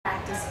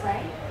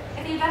display.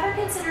 If you've ever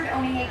considered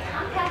owning a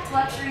compact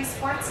luxury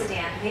sports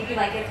sedan, maybe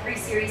like a 3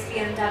 Series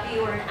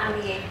BMW or an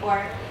Audi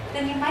A4,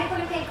 then you might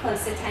want to pay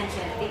close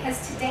attention, because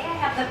today I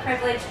have the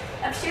privilege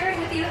of sharing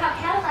with you how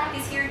Cadillac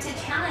is here to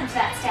challenge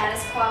that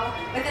status quo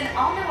with an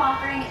all-new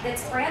offering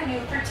that's brand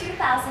new for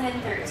 2013,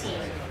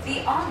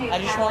 the all-new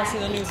Cadillac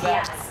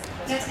ATS.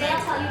 Now today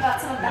I'll tell you about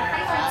some of the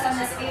highlights on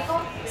this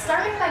vehicle,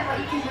 starting by what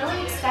you can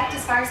really expect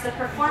as far as the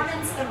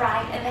performance, the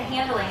ride, and the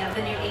handling of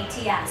the new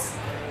ATS.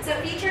 So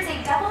it features a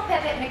double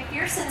pivot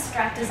McPherson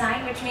strut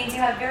design, which means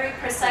you have very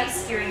precise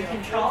steering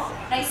control,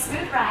 nice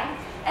smooth ride.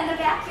 And the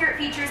back here, it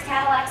features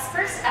Cadillac's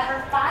first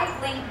ever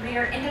 5-link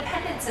rear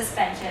independent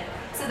suspension.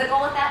 So the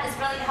goal with that is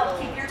really to help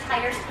keep your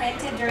tires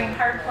planted during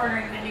hard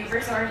cornering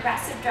maneuvers or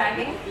aggressive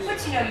driving,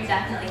 which you know you're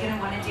definitely going to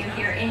want to do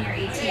here in your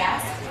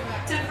ATS.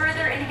 To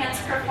further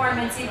enhance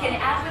performance, you can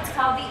add what's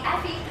called the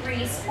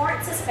FE3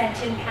 Sport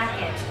Suspension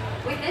Package.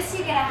 With this,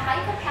 you get a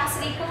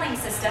high-capacity cooling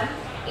system,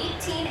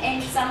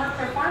 18-inch summer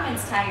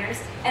performance tires,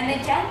 and the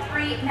Gen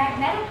 3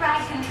 magnetic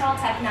ride control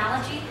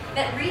technology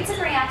that reads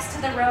and reacts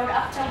to the road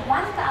up to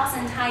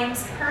 1,000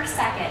 times per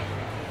second.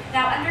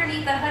 Now,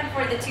 underneath the hood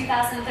for the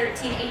 2013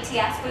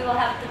 ATS, we will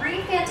have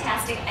 3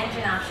 fantastic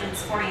engine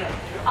options for you,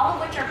 all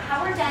of which are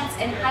power-dense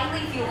and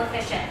highly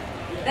fuel-efficient.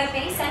 The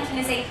base engine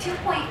is a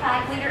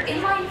 2.5-liter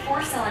inline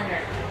 4-cylinder.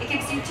 It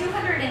gives you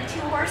 202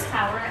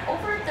 horsepower and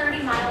over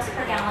 30 miles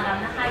per gallon on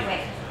the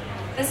highway.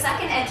 The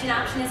second engine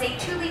option is a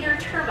 2-liter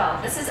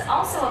turbo. This is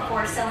also a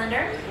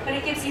 4-cylinder, but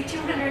it gives you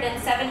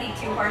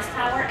 272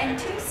 horsepower and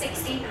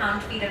 260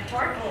 pound-feet of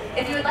torque.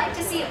 If you would like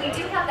to see it, we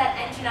do have that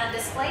engine on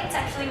display. It's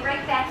actually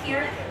right back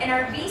here in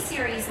our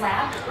V-Series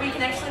lab, where you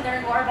can actually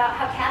learn more about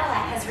how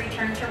Cadillac has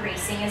returned to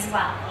racing as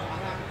well.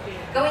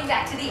 Going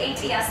back to the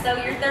ATS though,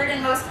 your third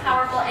and most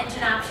powerful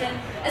engine option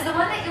is the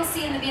one that you'll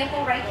see in the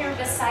vehicle right here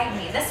beside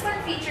me. This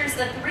one features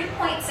the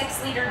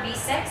 3.6-liter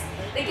V6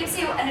 that gives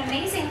you an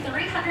amazing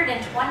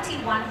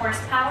 321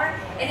 horsepower.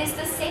 It is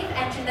the same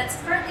engine that's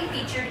currently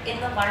featured in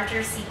the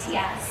larger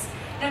CTS.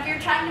 Now, if you're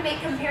trying to make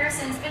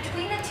comparisons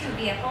between the two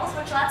vehicles,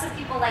 which lots of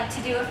people like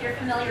to do if you're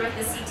familiar with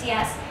the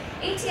CTS,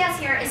 ATS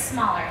here is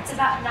smaller. It's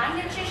about 9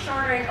 inches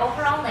shorter in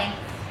overall length,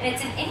 and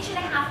it's 1.5 inches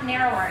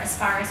narrower as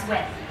far as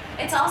width.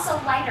 It's also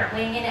lighter,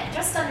 weighing in at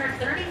just under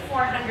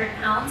 3,400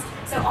 pounds,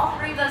 so all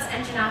 3 of those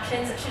engine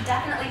options should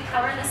definitely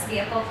power this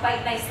vehicle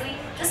quite nicely,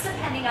 just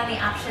depending on the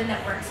option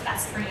that works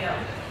best for you.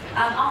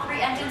 All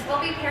 3 engines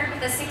will be paired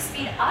with a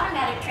 6-speed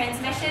automatic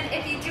transmission.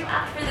 If you do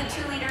opt for the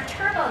 2-liter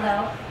turbo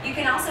though, you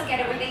can also get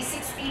it with a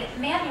 6-speed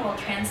manual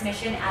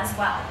transmission as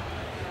well.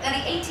 Now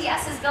the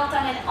ATS is built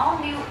on an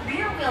all-new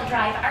rear-wheel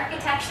drive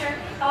architecture.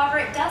 However,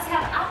 it does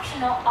have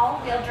optional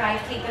all-wheel drive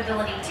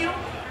capability too.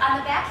 On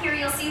the back here,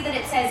 you'll see that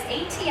it says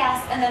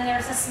ATS and then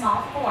there's a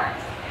small 4.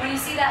 When you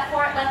see that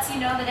 4, it lets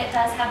you know that it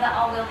does have the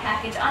all-wheel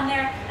package on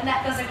there, and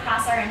that goes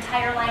across our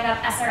entire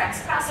lineup.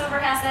 SRX Crossover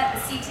has that,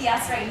 the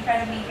CTS right in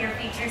front of me here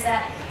features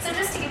that. So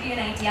just to give you an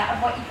idea of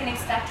what you can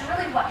expect,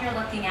 really what you're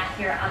looking at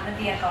here on the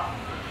vehicle.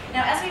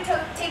 Now, as we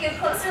take a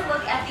closer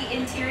look at the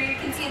interior, you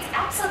can see it's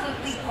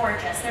absolutely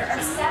gorgeous. There are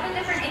 7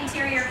 different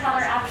interior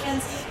color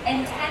options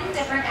and 10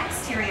 different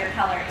exterior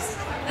colors.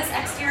 This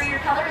exterior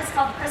color is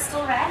called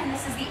Crystal Red, and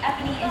this is the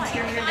ebony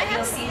interior that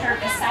you'll see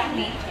here beside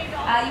me.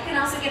 You can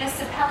also get a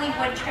Sapelli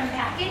wood trim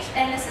package,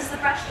 and this is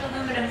the brushed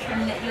aluminum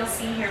trim that you'll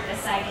see here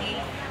beside me.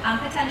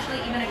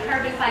 Potentially even a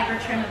carbon fiber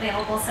trim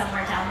available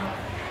somewhere down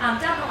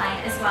the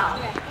line as well.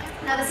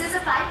 Now, this is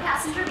a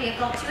 5-passenger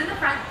vehicle, 2 in the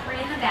front, 3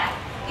 in the back.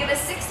 You have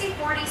a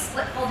 60/40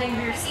 split folding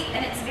rear seat,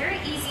 and it's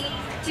very easy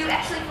to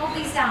actually fold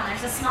these down.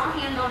 There's a small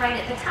handle right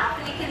at the top,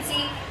 and you can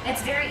see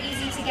it's very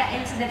easy to get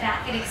into the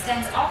back. It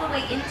extends all the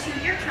way into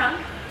your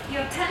trunk. You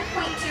have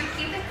 10.2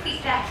 cubic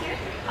feet back here.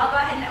 I'll go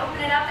ahead and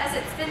open it up as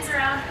it spins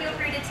around. Feel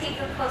free to take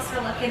a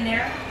closer look in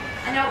there.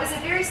 I know it was a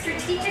very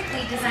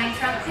strategically designed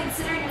trunk,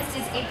 considering this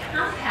is a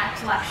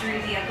compact luxury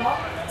vehicle.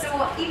 So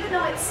even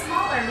though it's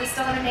smaller, we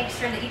still want to make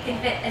sure that you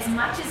can fit as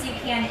much as you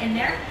can in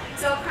there.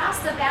 So across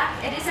the back,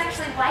 it is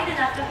actually wide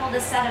enough to hold a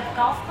set of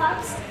golf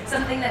clubs,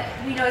 something that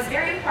we know is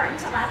very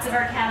important to lots of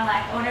our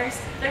Cadillac owners.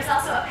 There's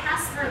also a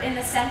pass-through in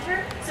the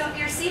center, so if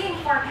you're seating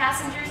 4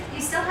 passengers,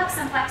 you still have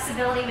some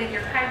flexibility with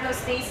your cargo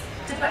space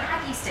to put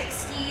hockey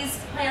sticks, skis,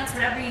 plants,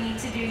 whatever you need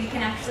to do. You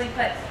can actually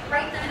put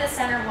right through the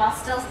center while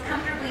still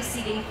comfortably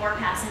seating 4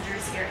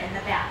 passengers here in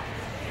the back.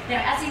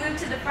 Now, as you move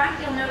to the front,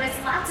 you'll notice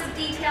lots of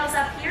details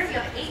up here. You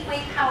have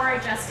 8-way power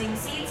adjusting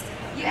seats.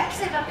 You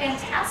actually have a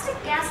fantastic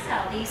gas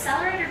pedal. The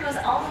accelerator goes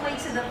all the way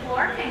to the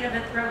floor, kind of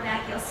a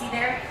throwback you'll see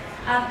there.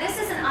 This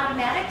is an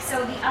automatic,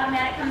 so the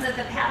automatic comes with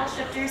the paddle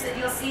shifters that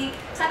you'll see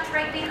tucked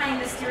right behind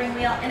the steering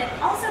wheel, and it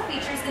also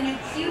features the new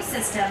Q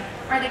system,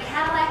 or the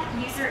Cadillac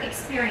User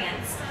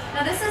Experience.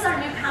 Now, this is our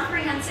new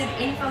comprehensive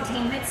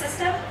infotainment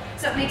system.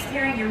 So it makes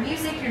pairing your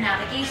music, your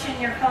navigation,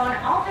 your phone,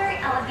 all very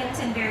elegant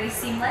and very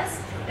seamless.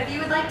 If you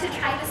would like to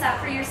try this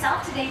out for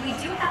yourself today, we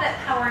do have it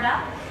powered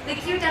up. The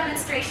Q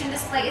demonstration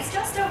display is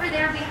just over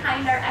there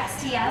behind our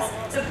XTS,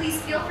 so please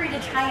feel free to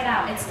try it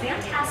out. It's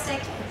fantastic.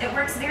 It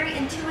works very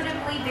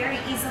intuitively, very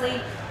easily,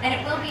 and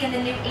it will be in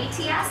the new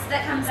ATS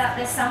that comes out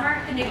this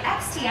summer, the new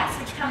XTS,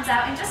 which comes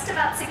out in just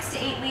about 6 to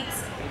 8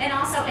 weeks, and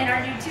also in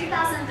our new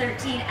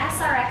 2013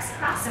 SRX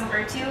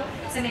crossover too,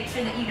 so make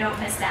sure that you don't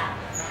miss that.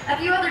 A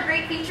few other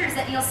great features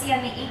that you'll see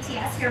on the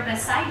ATS here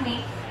beside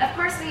me. Of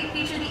course, we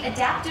feature the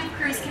adaptive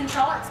cruise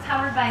control. It's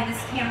powered by this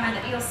camera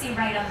that you'll see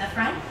right on the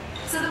front.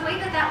 So the way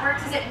that that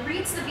works is it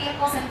reads the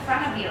vehicles in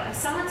front of you. If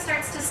someone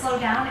starts to slow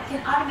down, it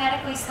can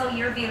automatically slow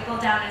your vehicle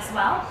down as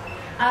well.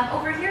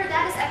 Over here,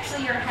 that is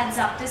actually your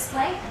heads-up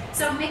display.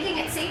 So making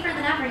it safer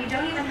than ever, you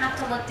don't even have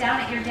to look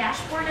down at your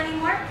dashboard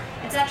anymore.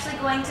 It's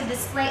actually going to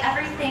display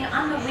everything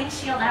on the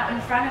windshield out in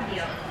front of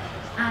you.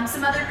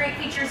 Some other great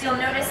features you'll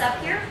notice up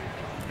here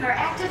are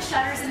active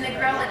shutters in the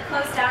grille that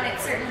close down at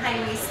certain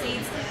highway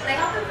speeds. They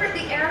help improve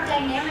the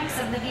aerodynamics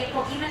of the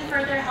vehicle even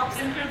further, helps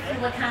improve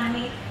fuel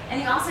economy. And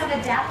you also have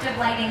adaptive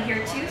lighting here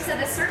too, so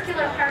the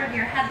circular part of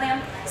your headlamp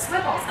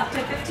swivels up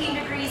to 15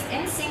 degrees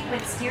in sync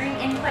with steering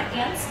input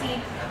and speed.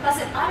 Plus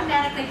it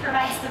automatically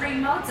provides 3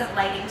 modes of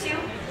lighting too.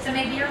 So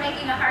maybe you're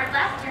making a hard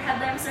left, your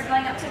headlamps are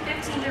going up to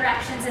 15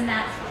 directions in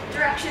that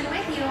direction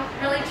with you,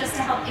 really just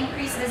to help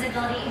increase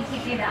visibility and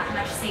keep you that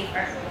much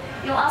safer.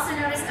 You'll also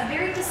notice a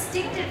very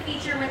distinctive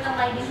feature with the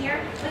lighting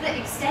here, with it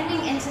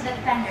extending into the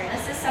fender.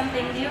 This is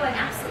something new and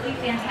absolutely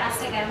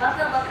fantastic. I love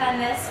the look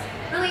on this.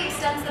 Really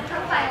extends the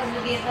profile of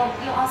the vehicle.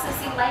 You'll also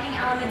see lighting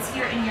elements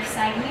here in your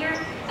side mirror,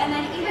 and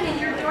then even in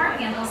your door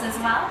handles as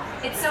well.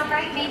 It's so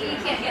bright, maybe you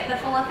can't get the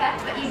full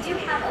effect, but you do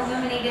have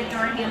illuminated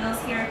door handles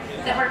here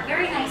that work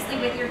very nicely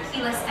with your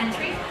keyless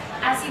entry.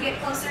 As you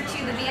get closer to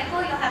the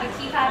vehicle, you'll have a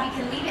key fob. You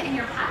can leave it in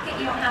your pocket.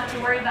 You don't have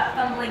to worry about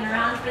fumbling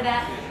around for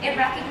that. It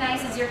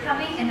recognizes you're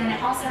coming, and then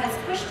it also has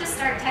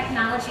push-to-start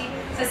technology,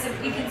 so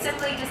you can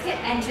simply just hit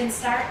engine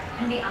start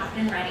and be off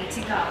and ready to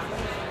go.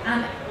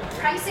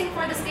 Pricing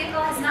for this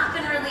vehicle has not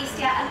been released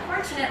yet,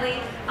 unfortunately.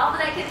 All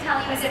that I can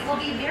tell you is it will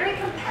be very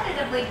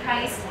competitively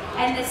priced,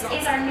 and this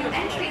is our new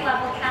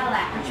entry-level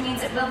Cadillac, which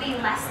means it will be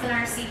less than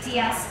our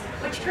CTS,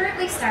 which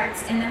currently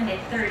starts in the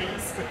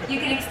mid-30s.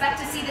 You can expect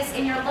to see this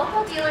in your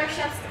local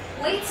dealerships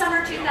late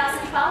summer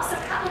 2012, so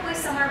probably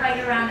somewhere right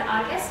around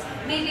August,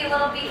 maybe a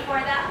little before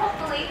that,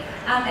 hopefully.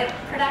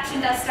 Production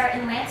does start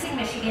in Lansing,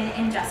 Michigan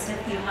in just a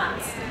few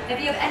months. If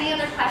you have any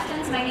other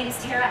questions, my name is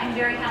Tara. I'm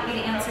very happy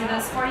to answer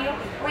those for you.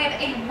 We have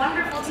a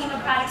wonderful team of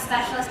product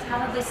specialists,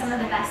 probably some of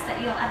the best that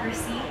you'll ever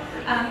see.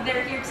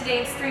 They're here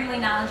today, extremely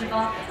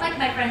knowledgeable, like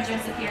my friend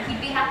Joseph here.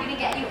 He'd be happy to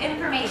get you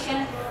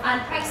information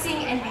on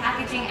pricing and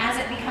packaging as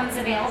it becomes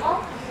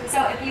available.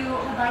 So if you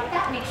would like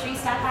that, make sure you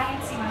stop by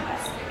and see one of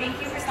us. Thank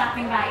you for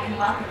stopping by, and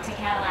welcome to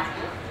Cadillac.